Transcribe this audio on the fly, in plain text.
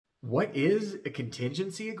What is a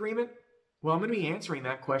contingency agreement? Well, I'm going to be answering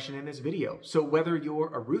that question in this video. So whether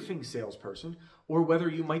you're a roofing salesperson or whether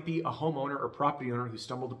you might be a homeowner or property owner who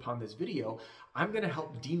stumbled upon this video, I'm going to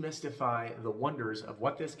help demystify the wonders of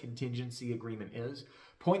what this contingency agreement is,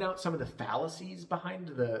 point out some of the fallacies behind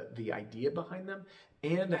the idea behind them,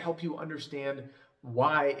 and to help you understand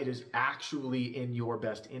why it is actually in your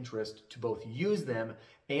best interest to both use them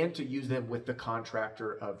and to use them with the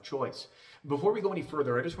contractor of choice. Before we go any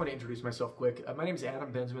further, I just want to introduce myself quick. My name is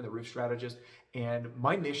Adam Benjamin, the roof strategist, and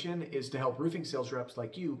my mission is to help roofing sales reps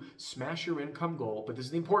like you smash your income goal, but this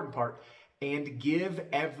is the important part, and give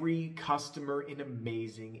every customer an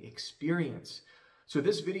amazing experience. So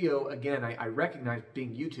this video, again, I recognize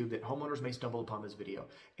being YouTube that homeowners may stumble upon this video.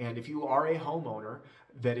 And if you are a homeowner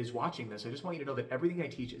that is watching this, I just want you to know that everything I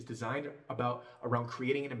teach is designed around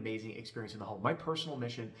creating an amazing experience in the home. My personal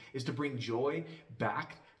mission is to bring joy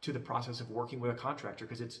back to the process of working with a contractor,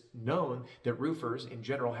 because it's known that roofers in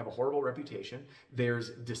general have a horrible reputation.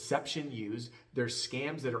 There's deception used, there's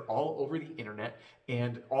scams that are all over the internet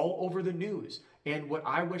and all over the news. And what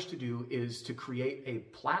I wish to do is to create a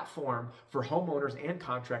platform for homeowners and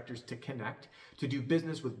contractors to connect, to do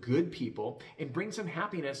business with good people, and bring some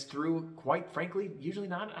happiness through, quite frankly, usually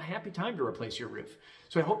not a happy time to replace your roof.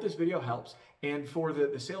 So I hope this video helps. And for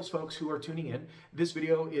the sales folks who are tuning in, this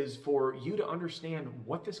video is for you to understand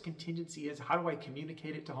what this contingency is, how do I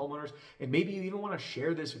communicate it to homeowners, and maybe you even want to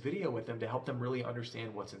share this video with them to help them really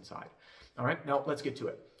understand what's inside. All right, now let's get to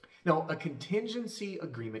it. Now, a contingency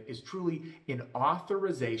agreement is truly an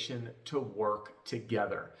authorization to work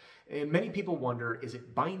together. And many people wonder, is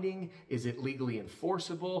it binding? Is it legally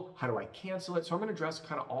enforceable? How do I cancel it? So I'm going to address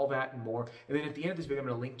kind of all that and more. And then at the end of this video, I'm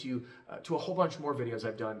going to link to you to a whole bunch more videos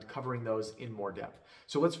I've done covering those in more depth.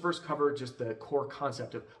 So let's first cover just the core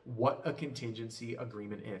concept of what a contingency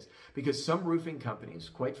agreement is. Because some roofing companies,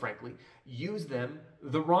 quite frankly, use them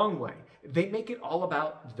the wrong way. They make it all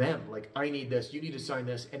about them. Like, I need this, you need to sign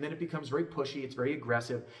this. And then it becomes very pushy. It's very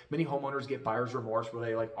aggressive. Many homeowners get buyer's remorse where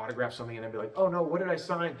they like autograph something and then be like, oh no, what did I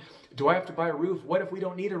sign? Do I have to buy a roof? What if we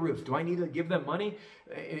don't need a roof? Do I need to give them money?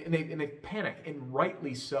 And they panic, and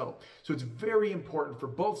rightly so. So it's very important for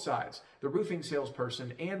both sides, the roofing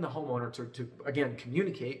salesperson and the homeowner, to again,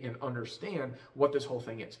 communicate and understand what this whole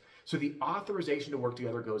thing is. So the authorization to work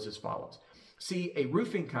together goes as follows. See, a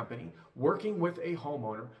roofing company working with a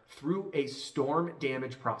homeowner through a storm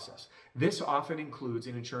damage process. This often includes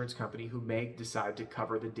an insurance company who may decide to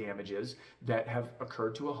cover the damages that have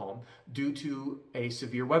occurred to a home due to a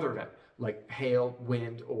severe weather event, like hail,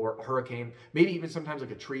 wind, or hurricane, maybe even sometimes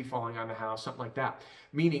like a tree falling on the house, something like that,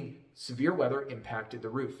 meaning severe weather impacted the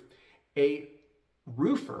roof. A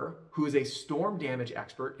roofer who is a storm damage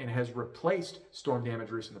expert and has replaced storm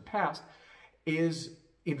damage roofs in the past is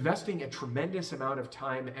investing a tremendous amount of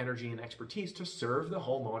time, energy, and expertise to serve the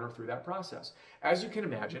homeowner through that process. As you can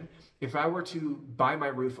imagine, if I were to buy my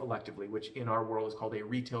roof electively, which in our world is called a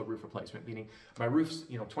retail roof replacement, meaning my roof's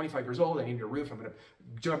 25 years old, I need a roof, I'm going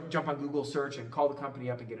to jump on Google search and call the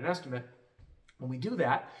company up and get an estimate. When we do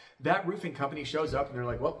that, that roofing company shows up and they're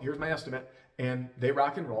like, well, here's my estimate, and they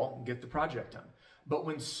rock and roll and get the project done. But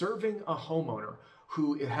when serving a homeowner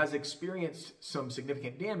who has experienced some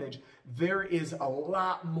significant damage, there is a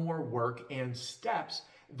lot more work and steps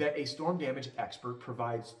that a storm damage expert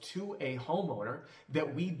provides to a homeowner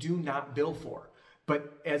that we do not bill for.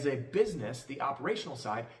 But as a business, the operational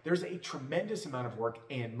side, there's a tremendous amount of work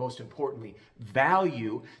and, most importantly,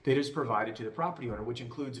 value that is provided to the property owner, which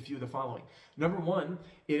includes a few of the following. Number one,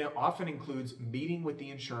 it often includes meeting with the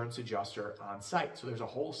insurance adjuster on site. So there's a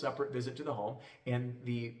whole separate visit to the home, and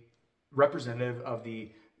the representative of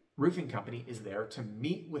the roofing company is there to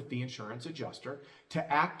meet with the insurance adjuster,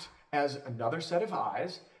 to act as another set of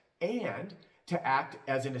eyes, and to act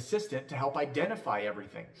as an assistant to help identify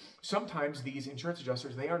everything. Sometimes these insurance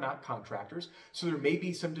adjusters, they are not contractors, so there may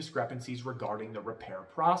be some discrepancies regarding the repair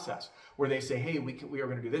process, where they say, hey, we are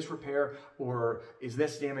going to do this repair, or is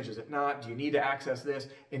this damage, is it not? Do you need to access this?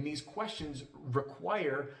 And these questions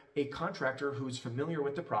require a contractor who's familiar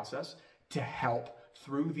with the process to help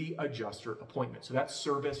through the adjuster appointment. So that's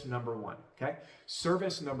service number one, okay?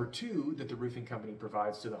 Service number two that the roofing company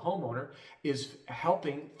provides to the homeowner is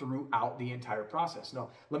helping throughout the entire process. Now,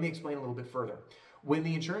 let me explain a little bit further. When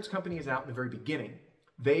the insurance company is out in the very beginning,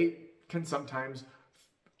 they can sometimes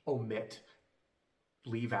omit,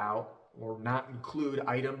 leave out, or not include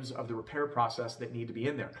items of the repair process that need to be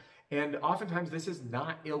in there. And oftentimes this is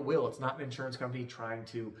not ill will. It's not an insurance company trying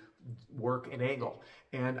to work and angle.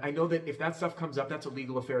 And I know that if that stuff comes up, that's a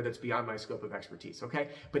legal affair that's beyond my scope of expertise, okay?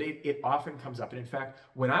 But it often comes up. And in fact,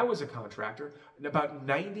 when I was a contractor, about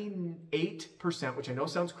 98%, which I know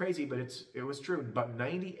sounds crazy, but it was true, about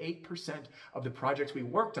 98% of the projects we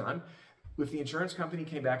worked on, if the insurance company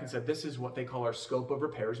came back and said, this is what they call our scope of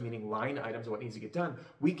repairs, meaning line items of what needs to get done,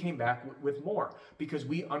 we came back with more because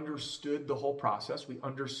we understood the whole process. We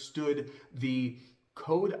understood the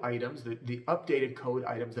code items, the updated code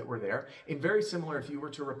items that were there. And very similar, if you were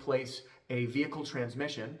to replace a vehicle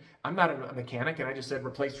transmission, I'm not a mechanic and I just said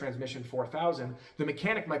replace transmission 4,000, the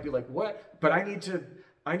mechanic might be like, what? But I need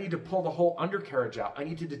to pull the whole undercarriage out. I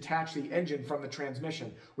need to detach the engine from the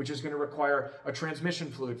transmission, which is going to require a transmission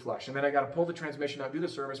fluid flush. And then I got to pull the transmission out, do the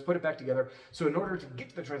service, put it back together. So in order to get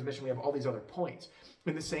to the transmission, we have all these other points.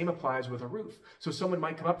 And the same applies with a roof. So someone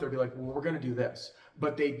might come up there and be like, well, we're going to do this.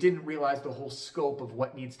 But they didn't realize the whole scope of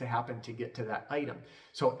what needs to happen to get to that item.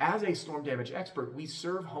 So as a storm damage expert, we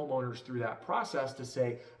serve homeowners through that process to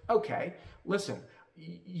say, okay, listen,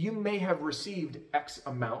 you may have received X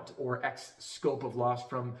amount or X scope of loss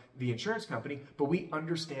from the insurance company, but we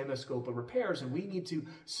understand the scope of repairs and we need to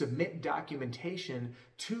submit documentation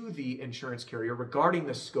to the insurance carrier regarding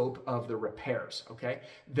the scope of the repairs, okay?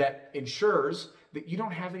 That ensures that you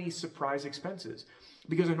don't have any surprise expenses.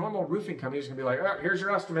 Because a normal roofing company is going to be like, oh, here's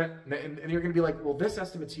your estimate. And you're going to be like, well, this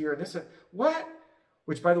estimate's here and this, what?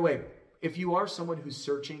 Which, by the way, if you are someone who's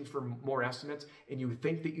searching for more estimates and you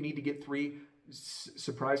think that you need to get 3,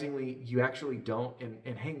 surprisingly, you actually don't.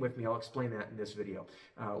 And hang with me, I'll explain that in this video.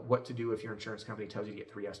 What to do if your insurance company tells you to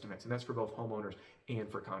get 3 estimates. And that's for both homeowners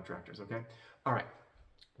and for contractors, okay? All right.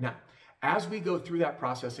 Now, as we go through that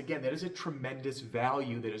process, again, that is a tremendous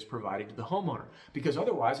value that is provided to the homeowner. Because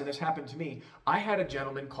otherwise, and this happened to me, I had a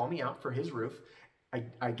gentleman call me out for his roof.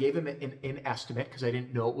 I gave him an estimate because I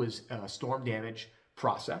didn't know it was a storm damage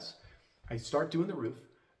process. I start doing the roof.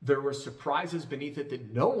 There were surprises beneath it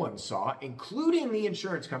that no one saw, including the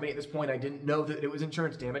insurance company. At this point, I didn't know that it was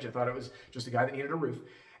insurance damage. I thought it was just a guy that needed a roof.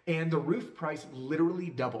 And the roof price literally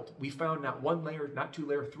doubled. We found not 1 layer, not 2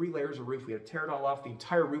 layers, 3 layers of roof. We had to tear it all off. The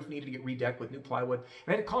entire roof needed to get redecked with new plywood. And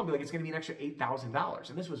I had to call him and be like, it's going to be an extra $8,000.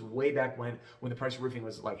 And this was way back when the price of roofing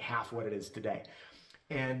was like half what it is today.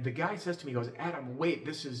 And the guy says to me, he goes, Adam, wait,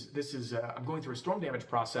 this is I'm going through a storm damage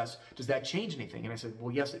process. Does that change anything? And I said,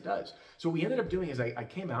 well, yes, it does. So what we ended up doing is I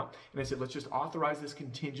came out and I said, let's just authorize this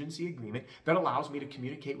contingency agreement that allows me to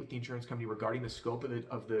communicate with the insurance company regarding the scope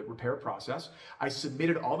of the repair process. I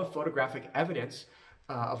submitted all the photographic evidence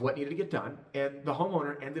of what needed to get done, and the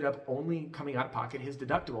homeowner ended up only coming out of pocket his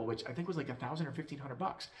deductible, which I think was like $1,000 or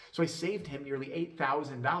 $1,500. So I saved him nearly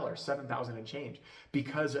 $8,000, $7,000 and change,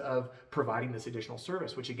 because of providing this additional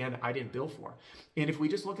service, which again I didn't bill for. And if we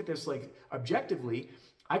just look at this like objectively,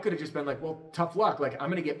 I could have just been like, well, tough luck. Like, I'm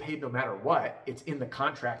going to get paid no matter what. It's in the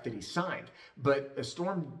contract that he signed. But a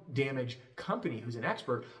storm damage company who's an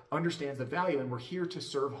expert understands the value, and we're here to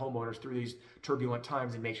serve homeowners through these turbulent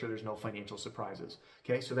times and make sure there's no financial surprises.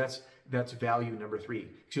 Okay, so that's value number 2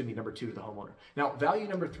 to the homeowner. Now, value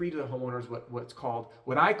number 3 to the homeowner is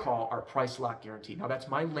what I call our price lock guarantee. Now, that's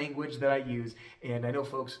my language that I use, and I know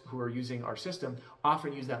folks who are using our system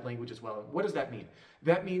often use that language as well. And what does that mean?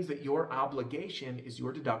 That means that your obligation is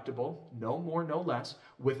your deductible, no more, no less,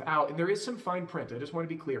 without, and there is some fine print. I just want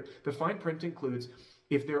to be clear. The fine print includes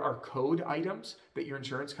if there are code items that your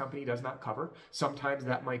insurance company does not cover. Sometimes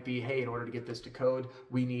that might be, hey, in order to get this to code,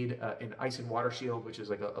 we need an ice and water shield, which is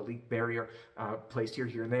like a leak barrier placed here,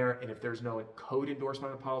 and there. And if there's no code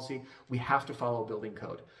endorsement of the policy, we have to follow building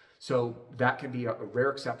code. So that can be a rare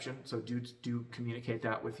exception. So do communicate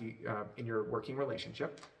that with you in your working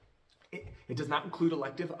relationship. It does not include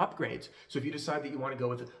elective upgrades. So if you decide that you want to go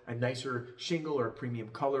with a nicer shingle or a premium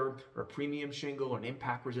color or a premium shingle or an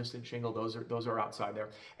impact resistant shingle, those are outside there.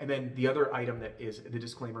 And then the other item that is the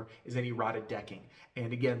disclaimer is any rotted decking.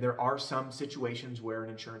 And again, there are some situations where an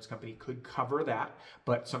insurance company could cover that,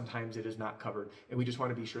 but sometimes it is not covered. And we just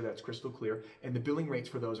want to be sure that's crystal clear. And the billing rates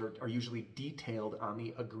for those are usually detailed on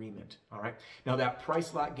the agreement. All right. Now that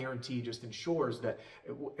price lock guarantee just ensures that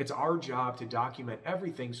it's our job to document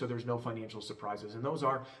everything so there's no financial surprises, and those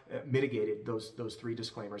are mitigated, those 3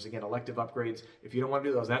 disclaimers. Again, elective upgrades, if you don't want to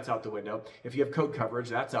do those, that's out the window. If you have code coverage,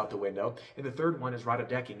 that's out the window. And the third one is rotted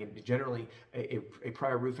decking, and generally a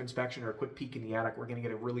prior roof inspection or a quick peek in the attic, we're going to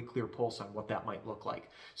get a really clear pulse on what that might look like.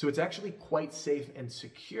 So it's actually quite safe and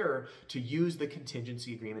secure to use the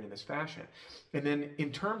contingency agreement in this fashion. And then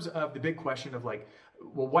in terms of the big question of like,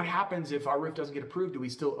 well, what happens if our roof doesn't get approved? Do we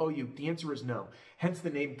still owe you? The answer is no. Hence, the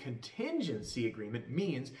name contingency agreement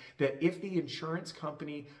means that if the insurance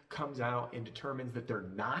company comes out and determines that they're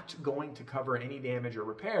not going to cover any damage or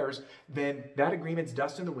repairs, then that agreement's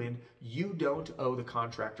dust in the wind. You don't owe the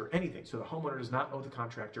contractor anything. So the homeowner does not owe the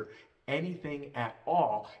contractor anything at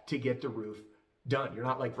all to get the roof done. You're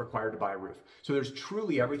not like required to buy a roof. So there's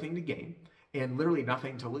truly everything to gain and literally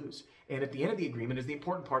nothing to lose. And at the end of the agreement is the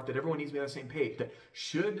important part that everyone needs to be on the same page, that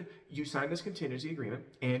should you sign this contingency agreement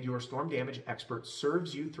and your storm damage expert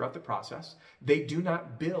serves you throughout the process, they do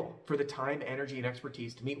not bill for the time, energy, and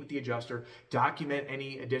expertise to meet with the adjuster, document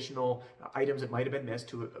any additional items that might have been missed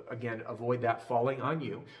to, again, avoid that falling on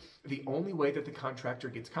you. The only way that the contractor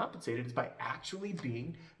gets compensated is by actually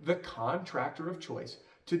being the contractor of choice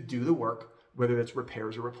to do the work, whether it's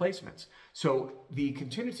repairs or replacements. So the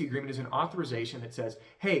contingency agreement is an authorization that says,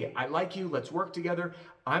 hey, I like you, let's work together.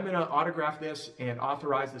 I'm gonna autograph this and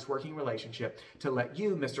authorize this working relationship to let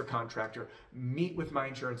you, Mr. Contractor, meet with my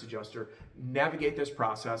insurance adjuster, navigate this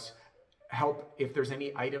process, help if there's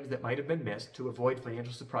any items that might have been missed to avoid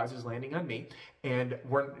financial surprises landing on me. And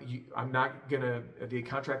the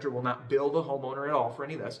contractor will not bill the homeowner at all for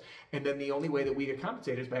any of this. And then the only way that we get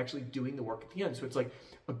compensated is by actually doing the work at the end. So it's like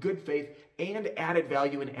a good faith and added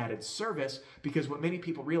value and added service, because what many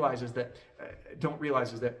people don't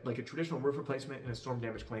realize is that like a traditional roof replacement and a storm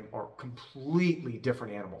damage claim are completely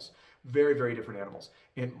different animals, very, very different animals,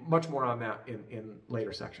 and much more on that in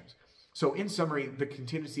later sections. So in summary, the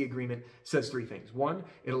contingency agreement says three things. One,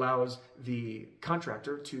 it allows the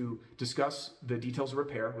contractor to discuss the details of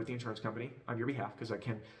repair with the insurance company on your behalf, because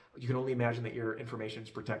you can only imagine that your information is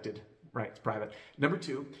protected, right? It's private. Number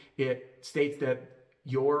two, it states that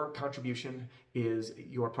your contribution is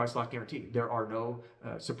your price lock guarantee. There are no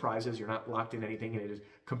surprises. You're not locked in anything, and it is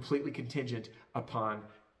completely contingent upon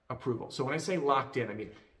approval. So when I say locked in, I mean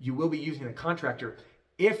you will be using a contractor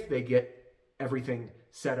if they get everything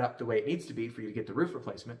set up the way it needs to be for you to get the roof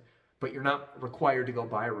replacement, but you're not required to go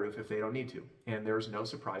buy a roof if they don't need to. And there's no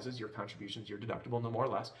surprises. Your contributions, your deductible, no more or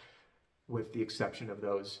less, with the exception of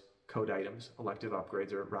those code items, elective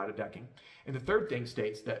upgrades, or rotted decking. And the third thing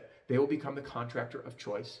states that they will become the contractor of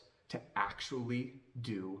choice to actually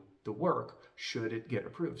do the work should it get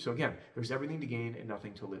approved. So again, there's everything to gain and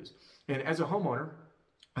nothing to lose. And as a homeowner,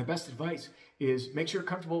 my best advice is make sure you're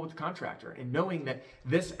comfortable with the contractor and knowing that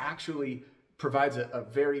this actually provides a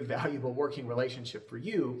very valuable working relationship for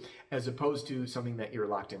you as opposed to something that you're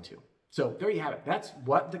locked into. So there you have it. That's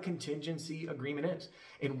what the contingency agreement is.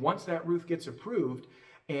 And once that roof gets approved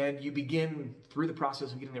and you begin through the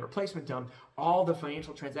process of getting the replacement done, all the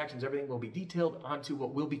financial transactions, everything will be detailed onto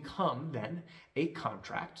what will become then a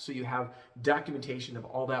contract. So you have documentation of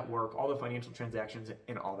all that work, all the financial transactions,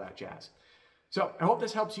 and all that jazz. So I hope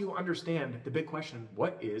this helps you understand the big question,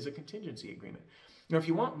 what is a contingency agreement? Now, if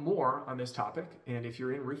you want more on this topic, and if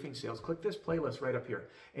you're in roofing sales, click this playlist right up here.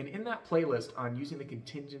 And in that playlist on using the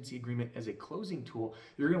contingency agreement as a closing tool,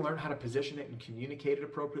 you're going to learn how to position it and communicate it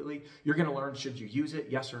appropriately. You're going to learn, should you use it,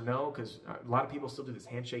 yes or no, because a lot of people still do this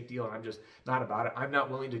handshake deal, and I'm just not about it. I'm not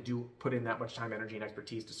willing to put in that much time, energy, and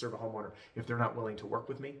expertise to serve a homeowner if they're not willing to work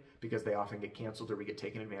with me, because they often get canceled or we get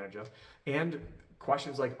taken advantage of. And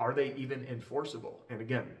questions like, are they even enforceable? And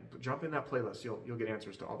again, jump in that playlist. You'll get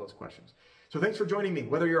answers to all those questions. So thanks for joining me.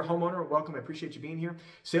 Whether you're a homeowner, welcome. I appreciate you being here.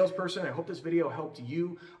 Salesperson, I hope this video helped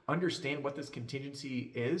you understand what this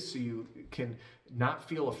contingency is so you can not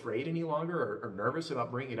feel afraid any longer or nervous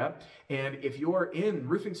about bringing it up. And if you're in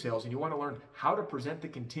roofing sales and you want to learn how to present the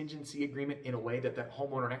contingency agreement in a way that that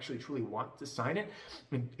homeowner actually truly wants to sign it,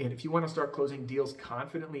 and if you want to start closing deals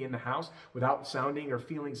confidently in the house without sounding or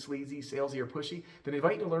feeling sleazy, salesy, or pushy, then I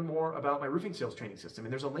invite you to learn more about my roofing sales training system.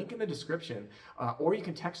 And there's a link in the description, or you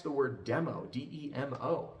can text the word DEMO,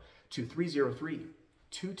 D-E-M-O, to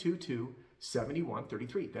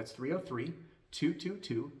 303-222-7133. That's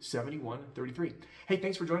 303-222-7133. Hey,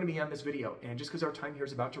 thanks for joining me on this video. And just because our time here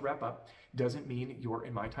is about to wrap up doesn't mean your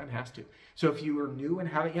and my time has to. So if you are new and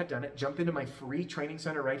haven't yet done it, jump into my free training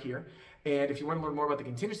center right here. And if you want to learn more about the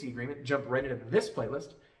contingency agreement, jump right into this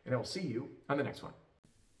playlist, and I will see you on the next one.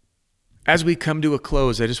 As we come to a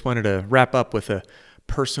close, I just wanted to wrap up with a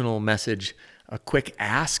personal message, a quick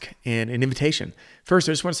ask, and an invitation. First,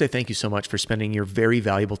 I just want to say thank you so much for spending your very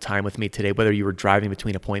valuable time with me today, whether you were driving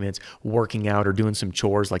between appointments, working out, or doing some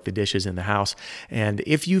chores like the dishes in the house. And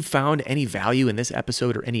if you've found any value in this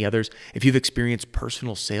episode or any others, if you've experienced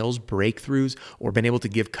personal sales breakthroughs or been able to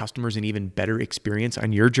give customers an even better experience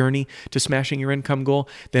on your journey to smashing your income goal,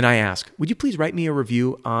 then I ask, would you please write me a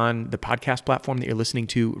review on the podcast platform that you're listening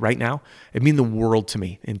to right now? It'd mean the world to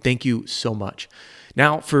me, and thank you so much.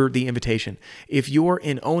 Now for the invitation. If you're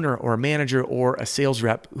an owner or a manager or a sales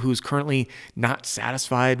rep who's currently not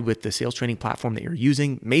satisfied with the sales training platform that you're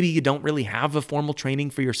using, maybe you don't really have a formal training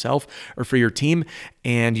for yourself or for your team,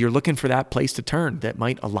 and you're looking for that place to turn that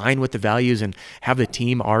might align with the values and have the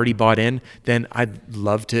team already bought in, then I'd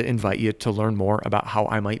love to invite you to learn more about how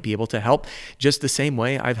I might be able to help. Just the same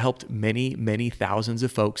way I've helped many, many thousands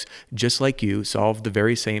of folks just like you solve the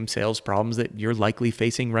very same sales problems that you're likely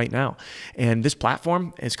facing right now. And this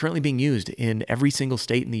platform is currently being used in every single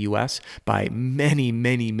state in the US by many,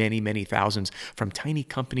 many, many, many thousands, from tiny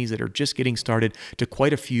companies that are just getting started to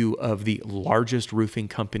quite a few of the largest roofing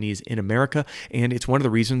companies in America. And it's one of the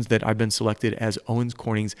reasons that I've been selected as Owens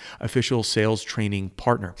Corning's official sales training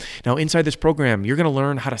partner. Now, inside this program, you're going to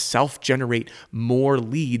learn how to self-generate more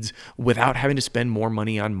leads without having to spend more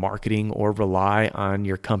money on marketing or rely on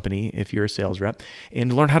your company if you're a sales rep,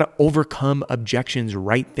 and learn how to overcome objections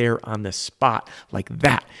right there on the spot like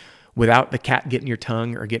that without the cat getting your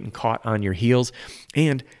tongue or getting caught on your heels.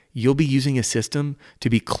 And you'll be using a system to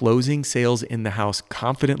be closing sales in the house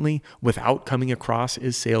confidently without coming across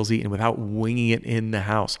as salesy and without winging it in the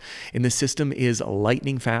house. And the system is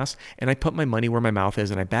lightning fast, and I put my money where my mouth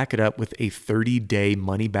is, and I back it up with a 30-day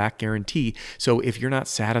money-back guarantee. So if you're not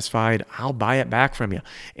satisfied, I'll buy it back from you.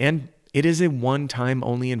 And it is a one-time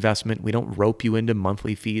only investment. We don't rope you into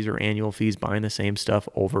monthly fees or annual fees buying the same stuff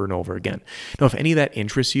over and over again. Now, if any of that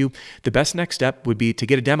interests you, the best next step would be to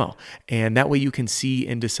get a demo. And that way you can see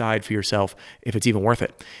and decide for yourself if it's even worth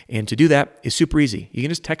it. And to do that is super easy. You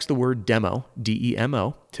can just text the word demo,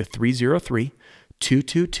 DEMO, to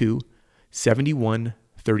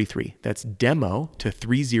 303-222-7133. That's demo to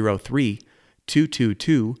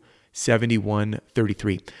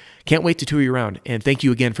 303-222-7133. Can't wait to tour you around, and thank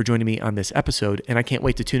you again for joining me on this episode, and I can't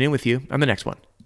wait to tune in with you on the next one.